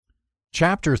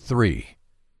Chapter 3.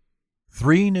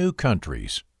 3 New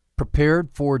Countries. Prepared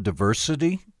for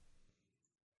Diversity?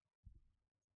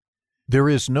 There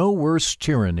is no worse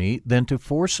tyranny than to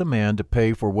force a man to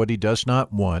pay for what he does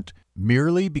not want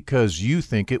merely because you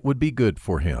think it would be good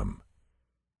for him.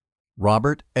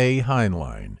 Robert A.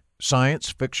 Heinlein,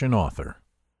 science fiction author.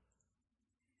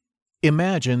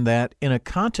 Imagine that in a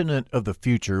continent of the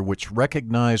future which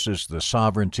recognizes the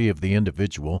sovereignty of the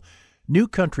individual, new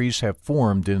countries have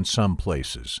formed in some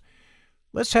places.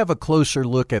 Let's have a closer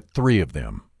look at 3 of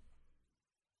them.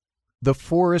 The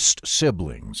Forest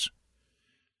Siblings.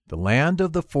 The land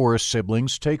of the Forest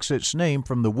Siblings takes its name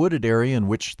from the wooded area in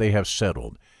which they have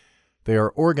settled. They are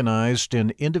organized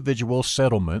in individual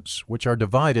settlements, which are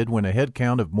divided when a head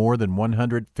count of more than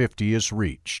 150 is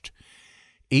reached.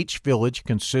 Each village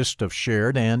consists of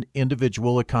shared and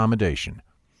individual accommodation.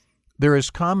 There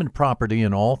is common property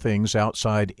in all things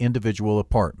outside individual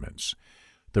apartments.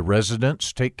 The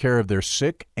residents take care of their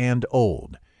sick and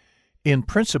old. In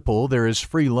principle, there is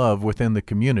free love within the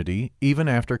community, even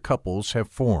after couples have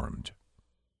formed.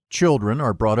 Children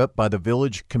are brought up by the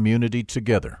village community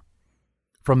together.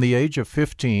 From the age of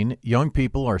 15, young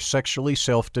people are sexually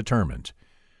self-determined.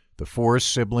 The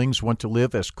Forest Siblings want to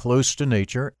live as close to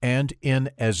nature and in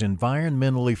as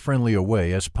environmentally friendly a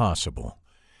way as possible.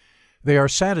 They are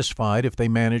satisfied if they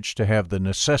manage to have the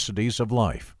necessities of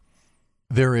life.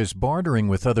 There is bartering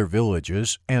with other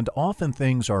villages, and often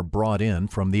things are brought in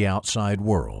from the outside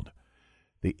world.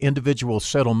 The individual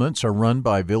settlements are run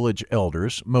by village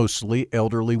elders, mostly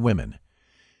elderly women.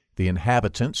 The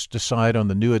inhabitants decide on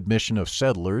the new admission of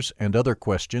settlers and other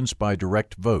questions by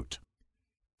direct vote.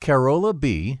 Carola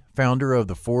B., founder of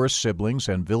the Forest Siblings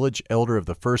and village elder of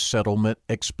the first settlement,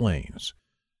 explains,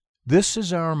 "This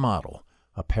is our model,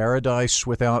 a paradise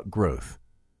without growth.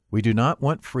 We do not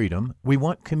want freedom, we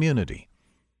want community.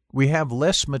 We have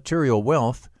less material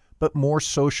wealth, but more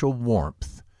social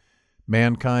warmth.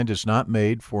 Mankind is not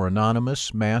made for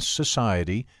anonymous mass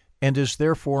society and is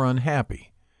therefore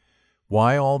unhappy.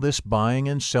 Why all this buying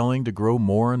and selling to grow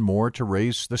more and more to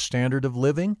raise the standard of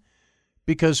living?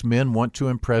 Because men want to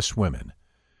impress women.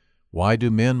 Why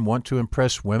do men want to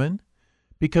impress women?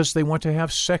 Because they want to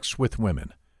have sex with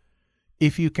women.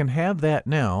 If you can have that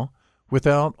now,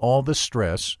 without all the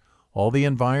stress, all the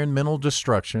environmental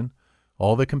destruction,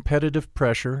 all the competitive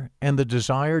pressure, and the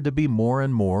desire to be more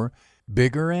and more,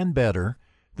 bigger and better,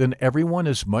 then everyone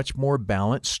is much more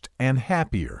balanced and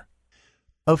happier.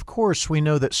 Of course, we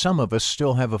know that some of us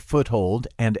still have a foothold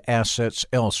and assets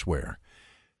elsewhere.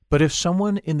 But if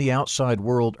someone in the outside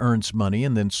world earns money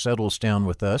and then settles down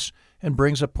with us and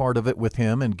brings a part of it with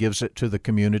him and gives it to the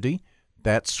community,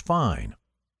 that's fine."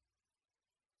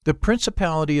 The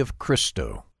Principality of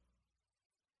Cristo.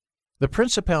 The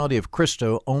Principality of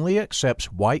Cristo only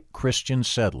accepts white Christian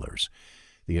settlers.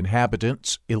 The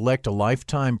inhabitants elect a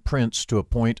lifetime prince to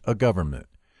appoint a government.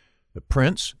 The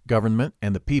prince, government,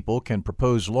 and the people can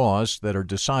propose laws that are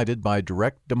decided by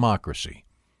direct democracy.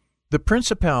 The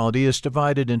principality is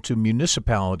divided into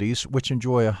municipalities which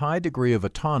enjoy a high degree of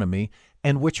autonomy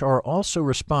and which are also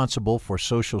responsible for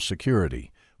social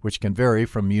security, which can vary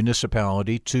from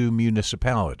municipality to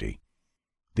municipality.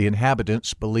 The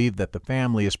inhabitants believe that the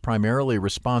family is primarily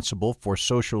responsible for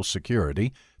social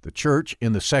security, the church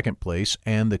in the second place,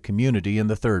 and the community in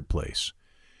the third place.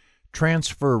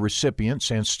 Transfer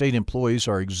recipients and state employees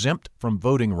are exempt from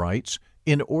voting rights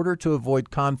in order to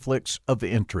avoid conflicts of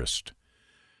interest.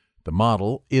 The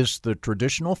model is the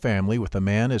traditional family with a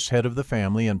man as head of the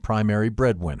family and primary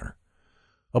breadwinner.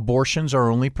 Abortions are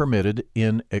only permitted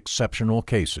in exceptional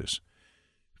cases.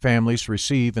 Families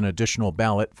receive an additional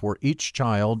ballot for each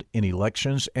child in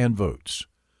elections and votes.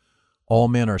 All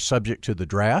men are subject to the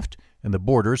draft, and the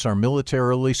borders are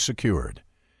militarily secured.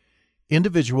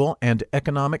 Individual and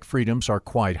economic freedoms are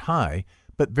quite high,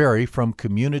 but vary from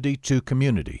community to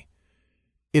community.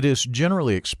 It is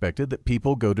generally expected that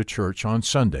people go to church on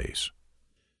Sundays.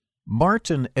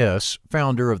 Martin S.,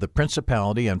 founder of the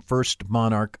Principality and first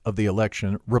monarch of the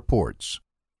election, reports,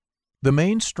 "The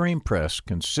mainstream press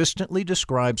consistently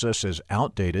describes us as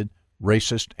outdated,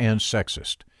 racist, and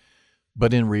sexist.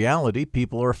 But in reality,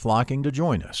 people are flocking to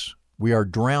join us. We are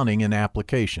drowning in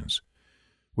applications.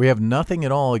 We have nothing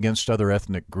at all against other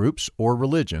ethnic groups or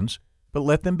religions, but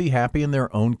let them be happy in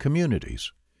their own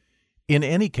communities. In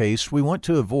any case, we want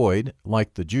to avoid,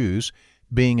 like the Jews,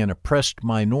 being an oppressed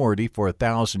minority for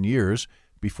 1,000 years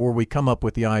before we come up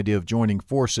with the idea of joining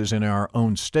forces in our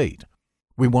own state.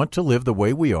 We want to live the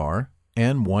way we are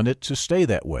and want it to stay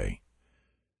that way.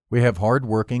 We have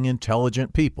hard-working,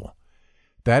 intelligent people.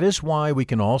 That is why we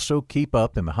can also keep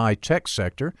up in the high-tech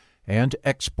sector and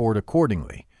export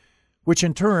accordingly. which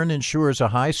in turn ensures a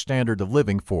high standard of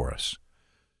living for us.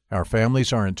 Our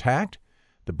families are intact,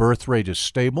 the birth rate is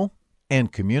stable,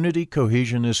 and community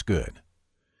cohesion is good.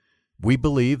 We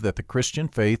believe that the Christian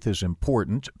faith is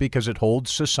important because it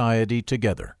holds society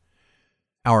together.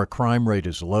 Our crime rate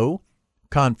is low,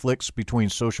 conflicts between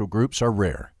social groups are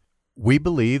rare. We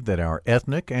believe that our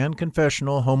ethnic and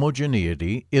confessional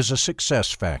homogeneity is a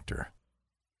success factor.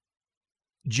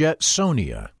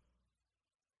 Jetsonia.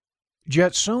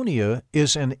 Jetsonia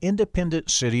is an independent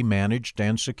city managed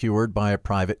and secured by a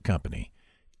private company.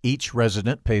 Each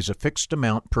resident pays a fixed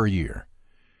amount per year.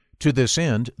 To this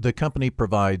end, the company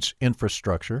provides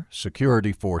infrastructure,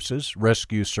 security forces,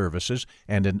 rescue services,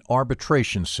 and an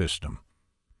arbitration system.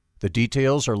 The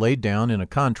details are laid down in a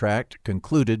contract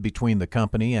concluded between the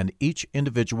company and each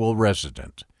individual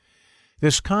resident.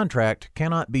 This contract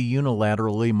cannot be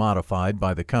unilaterally modified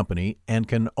by the company and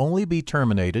can only be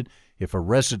terminated if a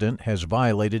resident has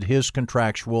violated his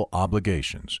contractual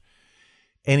obligations.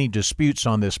 Any disputes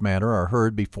on this matter are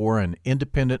heard before an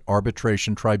independent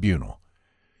arbitration tribunal.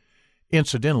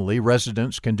 Incidentally,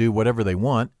 residents can do whatever they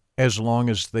want as long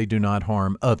as they do not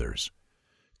harm others.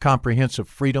 Comprehensive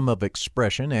freedom of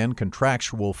expression and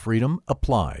contractual freedom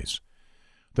applies.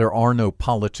 There are no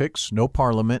politics, no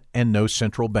parliament, and no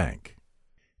central bank.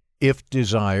 If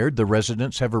desired, the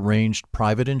residents have arranged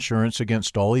private insurance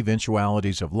against all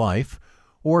eventualities of life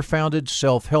or founded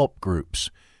self-help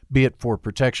groups, be it for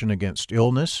protection against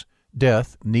illness,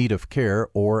 death, need of care,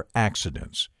 or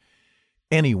accidents.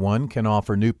 Anyone can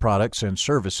offer new products and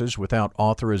services without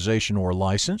authorization or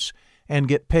license and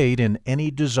get paid in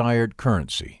any desired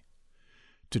currency.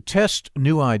 To test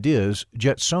new ideas,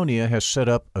 Jetsonia has set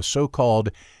up a so-called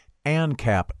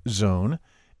ANCAP zone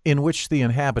in which the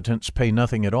inhabitants pay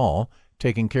nothing at all,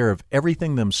 taking care of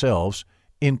everything themselves,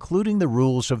 including the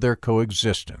rules of their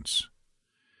coexistence.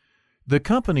 The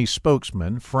company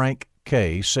spokesman, Frank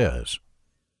Kay, says,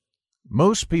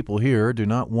 "Most people here do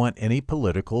not want any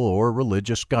political or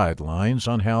religious guidelines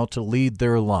on how to lead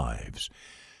their lives.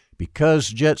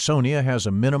 Because Jetsonia has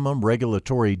a minimum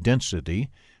regulatory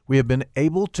density, we have been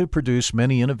able to produce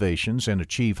many innovations and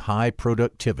achieve high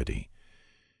productivity.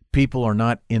 People are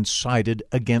not incited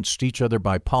against each other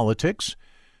by politics.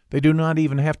 They do not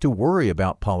even have to worry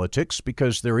about politics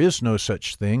because there is no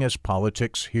such thing as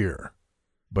politics here.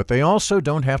 But they also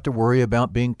don't have to worry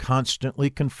about being constantly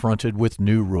confronted with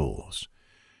new rules.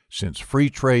 Since free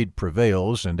trade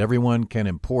prevails and everyone can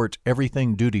import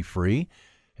everything duty-free,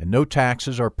 and no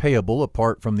taxes are payable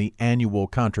apart from the annual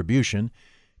contribution,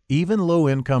 even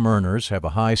low-income earners have a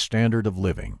high standard of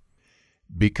living.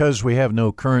 Because we have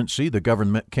no currency the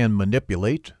government can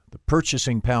manipulate, the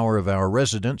purchasing power of our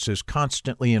residents is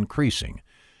constantly increasing.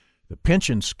 The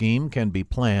pension scheme can be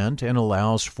planned and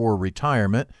allows for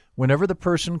retirement whenever the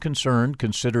person concerned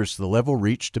considers the level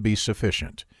reached to be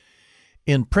sufficient.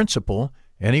 In principle,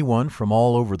 anyone from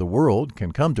all over the world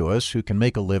can come to us who can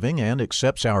make a living and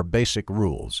accepts our basic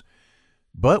rules.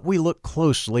 But we look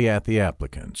closely at the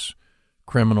applicants.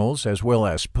 Criminals as well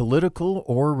as political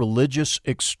or religious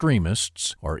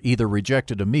extremists are either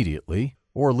rejected immediately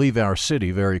or leave our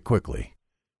city very quickly.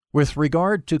 With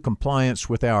regard to compliance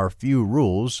with our few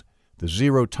rules, the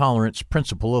zero-tolerance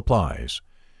principle applies.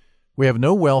 We have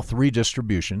no wealth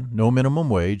redistribution, no minimum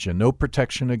wage, and no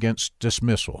protection against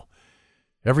dismissal.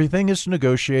 Everything is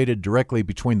negotiated directly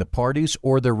between the parties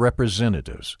or their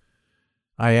representatives.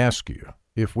 I ask you,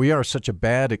 if we are such a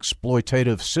bad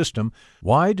exploitative system,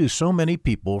 why do so many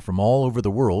people from all over the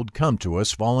world come to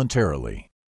us voluntarily?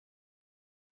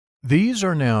 These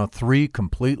are now three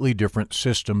completely different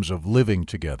systems of living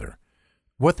together.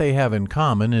 What they have in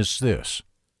common is this.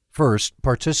 First,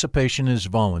 participation is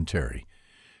voluntary.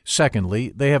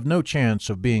 Secondly, they have no chance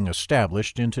of being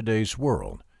established in today's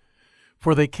world,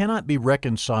 for they cannot be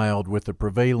reconciled with the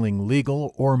prevailing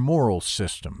legal or moral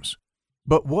systems.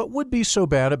 But what would be so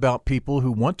bad about people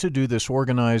who want to do this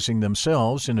organizing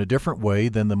themselves in a different way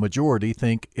than the majority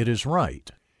think it is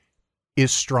right?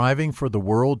 Is striving for the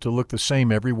world to look the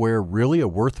same everywhere really a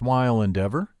worthwhile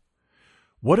endeavor?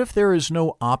 What if there is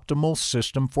no optimal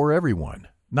system for everyone,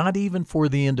 not even for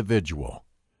the individual?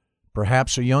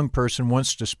 Perhaps a young person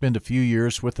wants to spend a few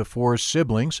years with the four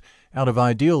siblings out of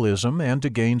idealism and to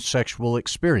gain sexual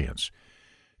experience.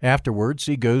 Afterwards,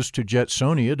 he goes to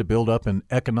Jetsonia to build up an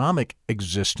economic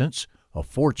existence, a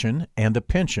fortune, and a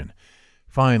pension.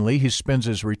 Finally, he spends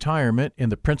his retirement in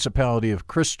the Principality of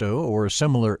Cristo or a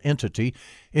similar entity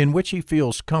in which he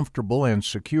feels comfortable and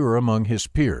secure among his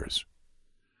peers.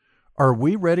 Are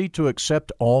we ready to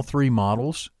accept all three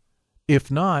models? If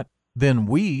not, then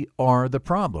we are the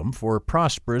problem for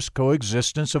prosperous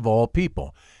coexistence of all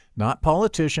people, not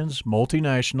politicians,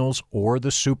 multinationals, or the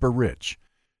super rich.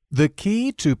 The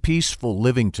key to peaceful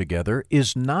living together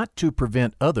is not to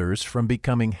prevent others from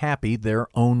becoming happy their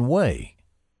own way.